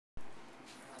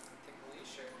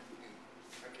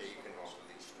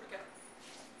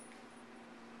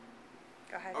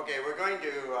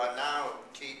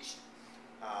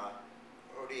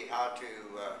to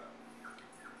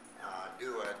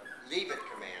do a leave it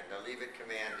command. A leave it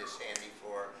command is handy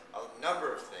for a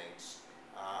number of things.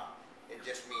 It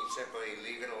just means simply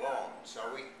leave it alone. So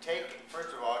we first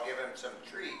of all, give him some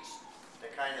treats to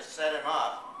kind of set him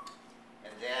up,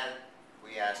 and then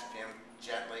we ask him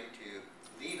gently to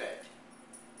leave it,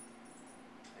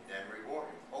 and then reward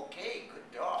him. Okay, good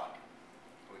dog.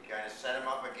 We kind of set him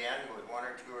up again with 1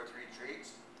 or 2 or 3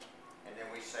 treats, and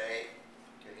then we say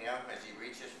to him as he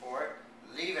reaches for it,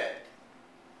 leave it,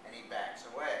 and he backs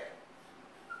away.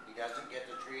 He doesn't get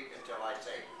the treat until I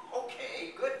say,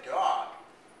 okay, good dog,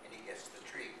 and he gets the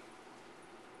treat.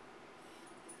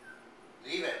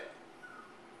 Leave it.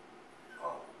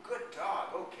 Oh, good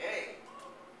dog, okay,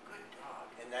 good dog.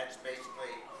 And that's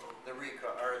basically the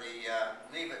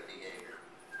leave it behavior.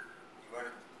 You want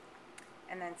to?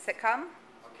 And then sitcom.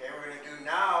 Okay, we're going to do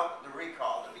now the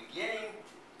recall, the beginning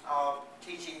of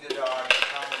teaching the dog to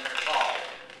come when they're called.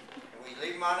 And we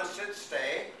leave them on a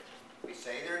sit-stay. We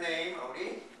say their name,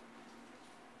 Odie.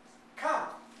 Come,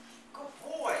 good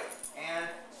boy, and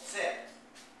sit.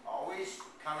 Always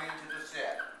coming to the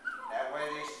sit. That way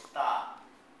they stop,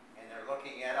 and they're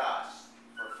looking at us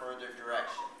for further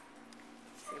direction.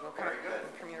 See, we'll come Very good.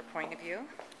 from your point of view.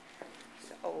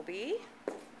 So Obie.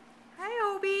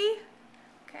 Hi, Obie.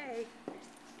 Okay.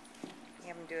 You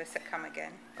have him do a sitcom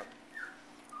again.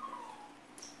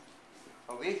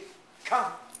 Obie,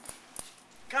 come.